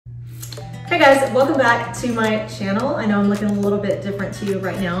Hey guys, welcome back to my channel. I know I'm looking a little bit different to you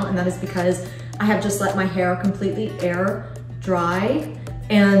right now, and that is because I have just let my hair completely air dry.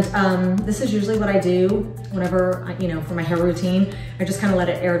 And this is usually what I do whenever, for my hair routine. I just kind of let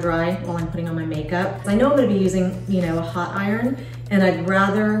it air dry while I'm putting on my makeup. I know I'm gonna be using, a hot iron, and I'd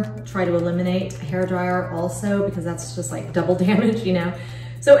rather try to eliminate a hair dryer also because that's just like double damage,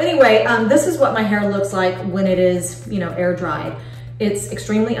 So anyway, this is what my hair looks like when it is, air dried. It's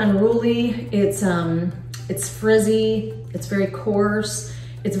extremely unruly, it's frizzy, it's very coarse,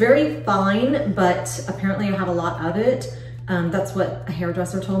 it's very fine, but apparently I have a lot of it. That's what a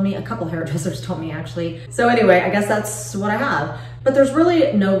hairdresser told me, a couple hairdressers told me actually. So anyway, I guess that's what I have. But there's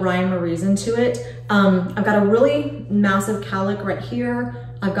really no rhyme or reason to it. I've got a really massive cowlick right here.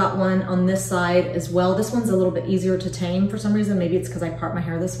 I've got one on this side as well. This one's a little bit easier to tame for some reason. Maybe it's because I part my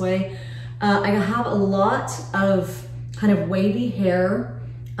hair this way. I have a lot of kind of wavy hair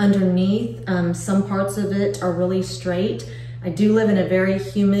underneath. Some parts of it are really straight. I do live in a very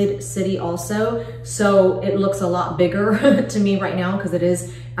humid city also, so it looks a lot bigger to me right now because it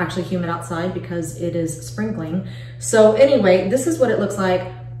is actually humid outside because it is sprinkling. So anyway, this is what it looks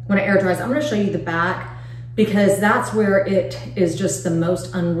like when it air dries. I'm gonna show you the back because that's where it is just the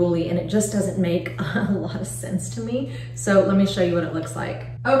most unruly and it just doesn't make a lot of sense to me. So let me show you what it looks like.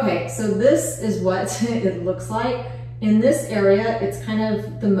 Okay, so this is what it looks like. In this area, it's kind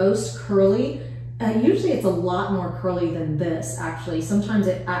of the most curly. Usually it's a lot more curly than this, actually. Sometimes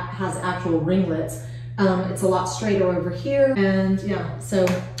it has actual ringlets. It's a lot straighter over here. And yeah, so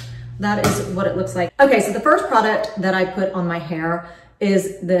that is what it looks like. Okay, so the first product that I put on my hair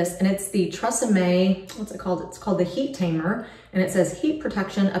is this, and it's the Tresemme, what's it called? It's called the Heat Tamer, and it says heat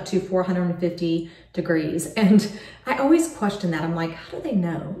protection up to 450 degrees. And I always question that. I'm like, how do they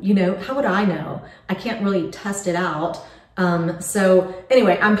know? How would I know? I can't really test it out. So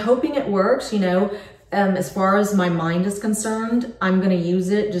anyway, I'm hoping it works, as far as my mind is concerned, I'm gonna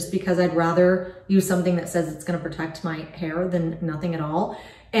use it just because I'd rather use something that says it's gonna protect my hair than nothing at all.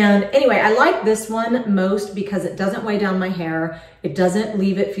 And anyway, I like this one most because it doesn't weigh down my hair. It doesn't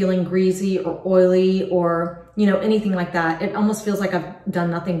leave it feeling greasy or oily or, anything like that. It almost feels like I've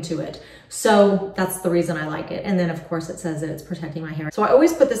done nothing to it. So that's the reason I like it. And then of course it says that it's protecting my hair. So I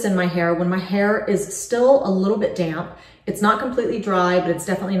always put this in my hair when my hair is still a little bit damp. It's not completely dry, but it's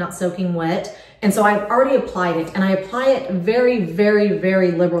definitely not soaking wet. And so I've already applied it, and I apply it very, very,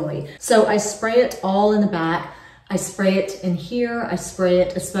 very liberally. So I spray it all in the back. I spray it in here. I spray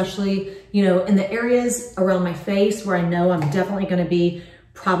it especially, in the areas around my face where I know I'm definitely gonna be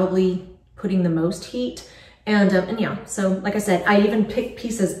probably putting the most heat. And yeah, so like I said, I even pick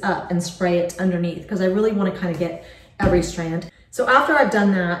pieces up and spray it underneath because I really wanna kind of get every strand. So after I've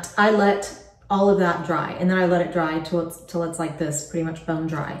done that, I let all of that dry, and then I let it dry till it's like this, pretty much bone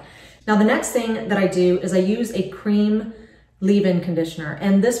dry. Now the next thing that I do is I use a cream leave-in conditioner,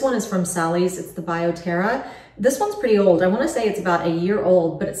 and this one is from Sally's. It's the BioTerra. This one's pretty old. I want to say it's about a year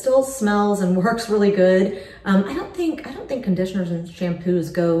old, but it still smells and works really good. I don't think conditioners and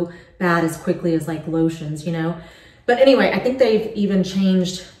shampoos go bad as quickly as like lotions, But anyway, I think they've even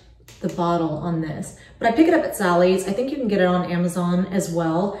changed the bottle on this. But I pick it up at Sally's. I think you can get it on Amazon as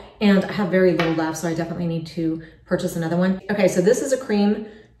well. And I have very little left, so I definitely need to purchase another one. Okay, so this is a cream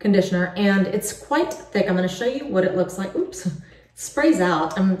conditioner, and it's quite thick. I'm gonna show you what it looks like. Oops, it sprays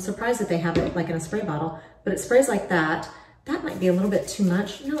out. I'm surprised that they have it like in a spray bottle, but it sprays like that. That might be a little bit too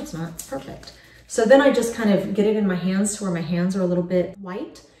much. No, it's not, it's perfect. So then I just kind of get it in my hands to where my hands are a little bit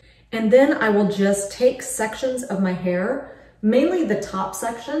white. And then I will just take sections of my hair, mainly the top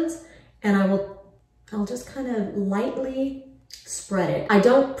sections, and I'll just kind of lightly spread it. I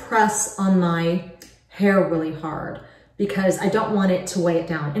don't press on my hair really hard because I don't want it to weigh it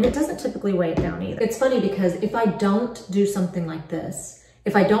down. And it doesn't typically weigh it down either. It's funny because if I don't do something like this,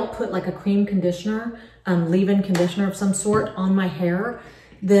 if I don't put like a cream conditioner, leave-in conditioner of some sort on my hair,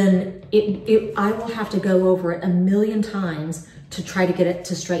 then I will have to go over it a million times to try to get it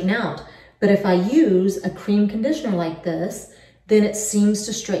to straighten out. But if I use a cream conditioner like this, then it seems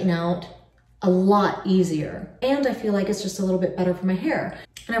to straighten out a lot easier. And I feel like it's just a little bit better for my hair.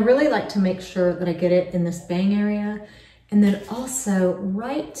 And I really like to make sure that I get it in this bang area, and then also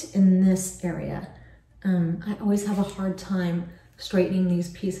right in this area. I always have a hard time straightening these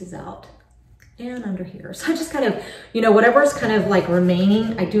pieces out, and under here. So I just kind of, whatever's kind of like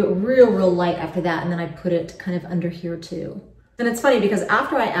remaining, I do it real light after that, and then I put it kind of under here too. And it's funny because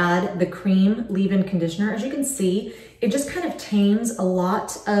after I add the cream leave-in conditioner, as you can see, it just kind of tames a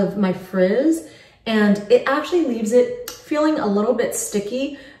lot of my frizz, and it actually leaves it feeling a little bit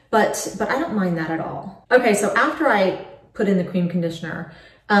sticky, but I don't mind that at all. Okay, so after I put in the cream conditioner,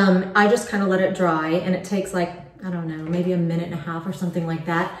 I just kind of let it dry, and it takes like, I don't know, maybe a minute and a half or something like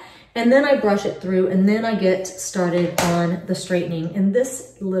that. And then I brush it through, and then I get started on the straightening. And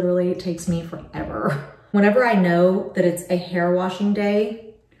this literally takes me forever. Whenever I know that it's a hair washing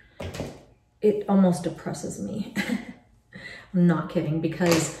day, it almost depresses me. I'm not kidding,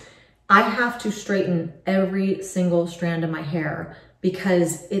 because I have to straighten every single strand of my hair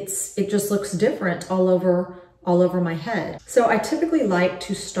because it just looks different all over my head. So I typically like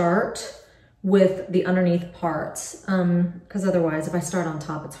to start with the underneath parts, because otherwise if I start on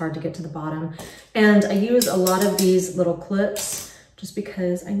top, it's hard to get to the bottom. And I use a lot of these little clips just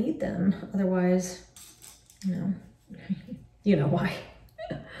because I need them. Otherwise, you know why.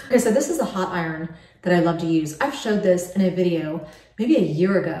 Okay, so this is a hot iron that I love to use. I've showed this in a video maybe a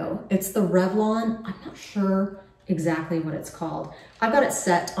year ago. It's the Revlon. I'm not sure exactly what it's called. I've got it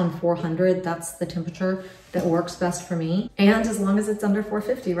set on 400. That's the temperature that works best for me. And as long as it's under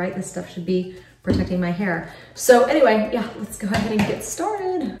 450, right? This stuff should be protecting my hair. So anyway, yeah, let's go ahead and get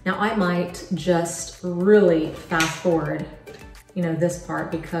started. Now I might just really fast forward, this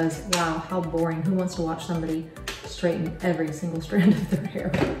part, because wow, how boring. Who wants to watch somebody straighten every single strand of their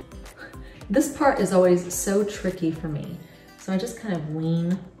hair? This part is always so tricky for me. So I just kind of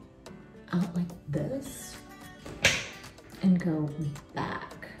lean out like this and go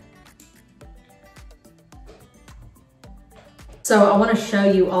back. So I want to show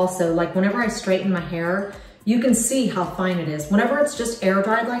you also, like whenever I straighten my hair, you can see how fine it is. Whenever it's just air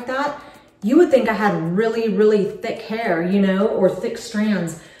dried like that, you would think I had really, really thick hair, or thick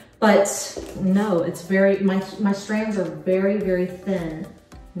strands, but no, it's my strands are very, very thin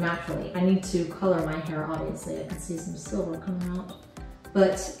naturally. I need to color my hair, obviously. I can see some silver coming out,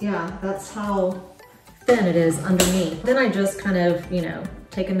 but yeah, that's how thin it is underneath. Then I just kind of,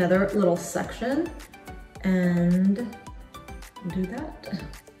 take another little section and do that.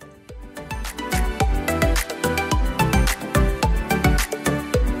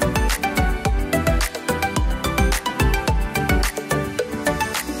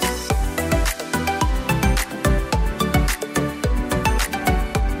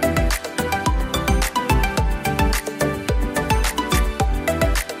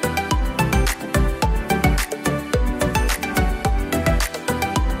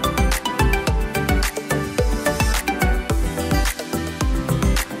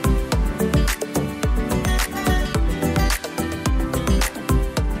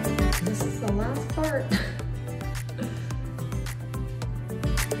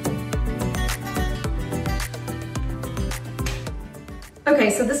 Okay,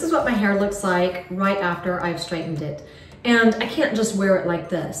 so this is what my hair looks like right after I've straightened it. And I can't just wear it like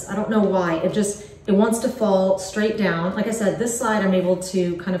this. I don't know why. It wants to fall straight down. Like I said, this side I'm able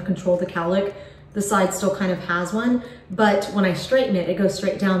to kind of control the cowlick. The side still kind of has one, but when I straighten it, it goes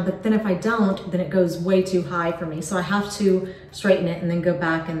straight down. But then if I don't, then it goes way too high for me. So I have to straighten it and then go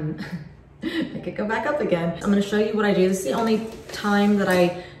back and make it go back up again. I'm gonna show you what I do. This is the only time that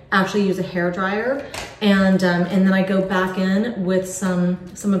I actually use a hair dryer, and then I go back in with some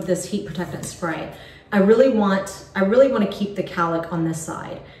of this heat protectant spray. I really want to keep the cowlick on this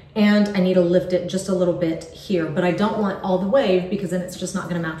side, and I need to lift it just a little bit here, but I don't want all the wave because then it's just not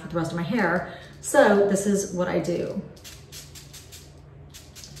gonna match with the rest of my hair. So this is what I do.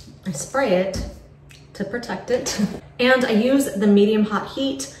 I spray it to protect it, and I use the medium hot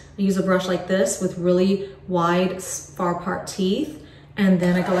heat. I use a brush like this with really wide, far apart teeth, and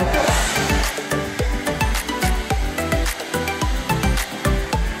then I go like this.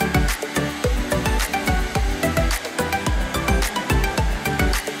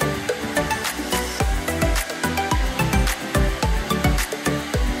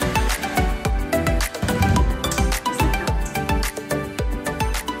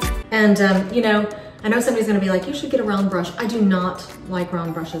 And I know somebody's gonna be like, you should get a round brush. I do not like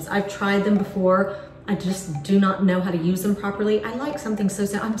round brushes. I've tried them before. I just do not know how to use them properly. I like something so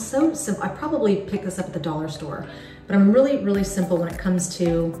simple. I'm so simple. I probably pick this up at the dollar store, but I'm really, really simple when it comes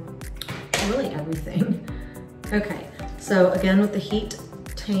to really everything. Okay, so again with the heat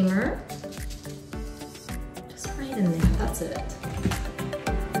tamer, just right in there, that's it.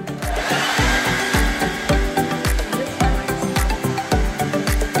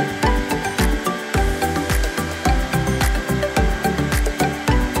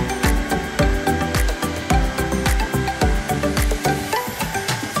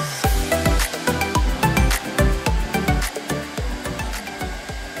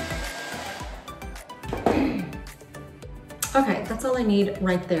 Okay, that's all I need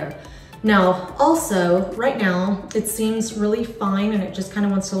right there. Now, also, right now, it seems really fine and it just kind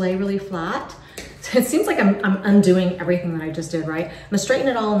of wants to lay really flat. it seems like I'm undoing everything that I just did, right? I'm gonna straighten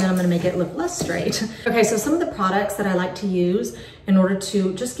it all and then I'm gonna make it look less straight. Okay, so some of the products that I like to use in order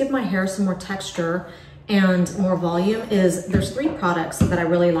to just give my hair some more texture and more volume is, there's 3 products that I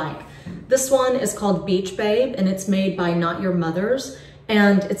really like. This one is called Beach Babe, and it's made by Not Your Mother's,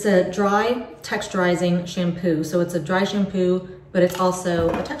 and it's a dry texturizing shampoo. So it's a dry shampoo, but it's also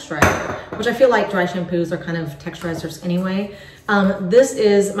a texturizer, which I feel like dry shampoos are kind of texturizers anyway. This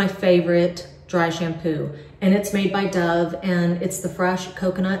is my favorite dry shampoo, and it's made by Dove, and it's the Fresh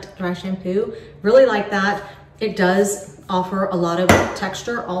Coconut Dry Shampoo. Really like that. It does offer a lot of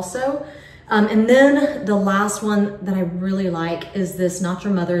texture also. And then the last one that I really like is this Not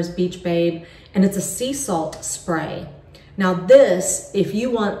Your Mother's Beach Babe, and it's a sea salt spray. Now this, if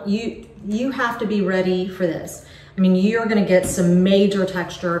you want, you have to be ready for this. I mean, you're gonna get some major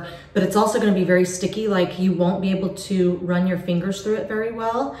texture, but it's also gonna be very sticky, like you won't be able to run your fingers through it very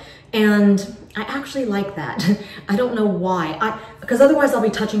well. And I actually like that. I don't know why, because otherwise I'll be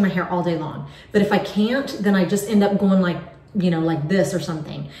touching my hair all day long. But if I can't, then I just end up going like, you know, like this or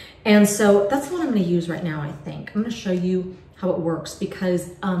something. And so that's what I'm gonna use right now, I think. I'm gonna show you how it works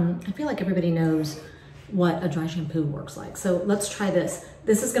because I feel like everybody knows what a dry shampoo works like. So let's try this.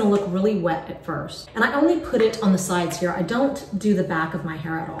 This is gonna look really wet at first. And I only put it on the sides here. I don't do the back of my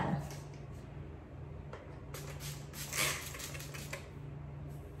hair at all.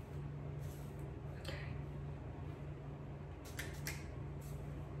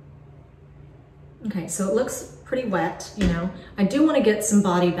 Okay, so it looks pretty wet, you know. I do want to get some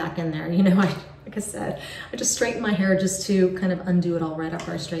body back in there, you know. Like I said, I just straighten my hair just to kind of undo it all right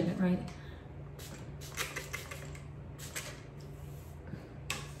after I straighten it, right?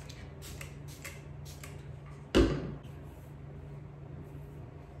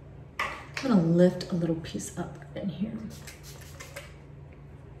 I'm gonna lift a little piece up in here.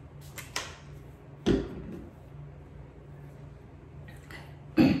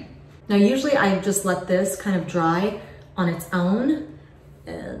 Now, usually I just let this kind of dry on its own.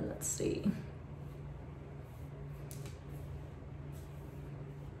 And let's see.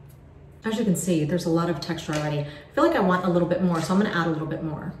 As you can see, there's a lot of texture already. I feel like I want a little bit more, so I'm gonna add a little bit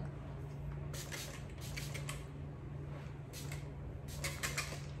more.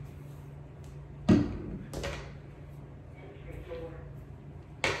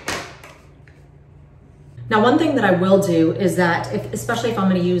 Now, one thing that I will do is that, especially if I'm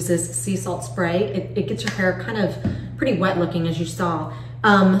gonna use this sea salt spray, it gets your hair kind of pretty wet looking, as you saw.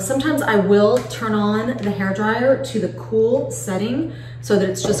 Sometimes I will turn on the hairdryer to the cool setting so that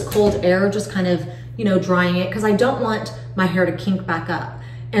it's just cold air, just kind of, you know, drying it, because I don't want my hair to kink back up.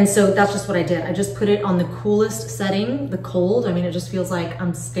 And so that's just what I did. I just put it on the coolest setting, the cold. I mean, it just feels like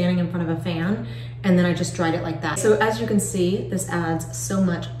I'm standing in front of a fan, and then I just dried it like that. So as you can see, this adds so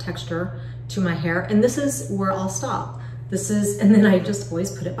much texture to my hair, and this is where I'll stop. And then I just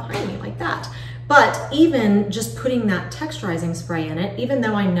always put it behind me like that. But even just putting that texturizing spray in it, even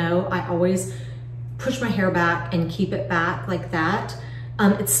though I know I always push my hair back and keep it back like that,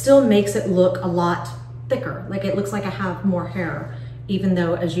 it still makes it look a lot thicker. Like it looks like I have more hair, even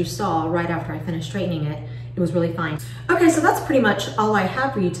though, as you saw right after I finished straightening it, it was really fine. Okay, so that's pretty much all I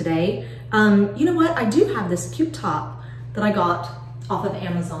have for you today. You know what? I do have this cute top that I got off of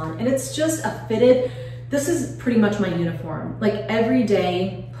Amazon, and it's just a fitted. This is pretty much my uniform. Like every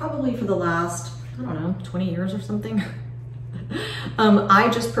day, probably for the last, I don't know, 20 years or something. I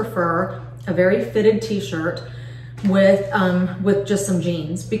just prefer a very fitted t-shirt with just some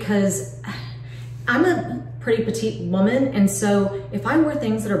jeans, because I'm a pretty petite woman, and so if I wear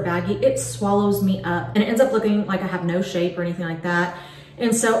things that are baggy, it swallows me up and it ends up looking like I have no shape or anything like that.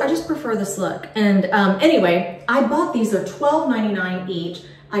 And so I just prefer this look. And anyway, I bought these. They're $12.99 each.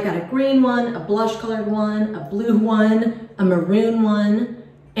 I got a green one, a blush colored one, a blue one, a maroon one,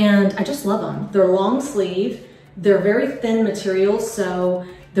 and I just love them. They're long sleeve. They're very thin materials, so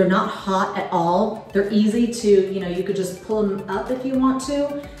they're not hot at all. They're easy to, you know, you could just pull them up if you want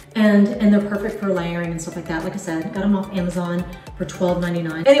to, and they're perfect for layering and stuff like that. Like I said, got them off Amazon for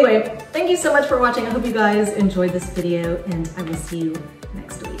 $12.99. Anyway, thank you so much for watching. I hope you guys enjoyed this video, and I will see you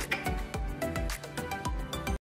next week.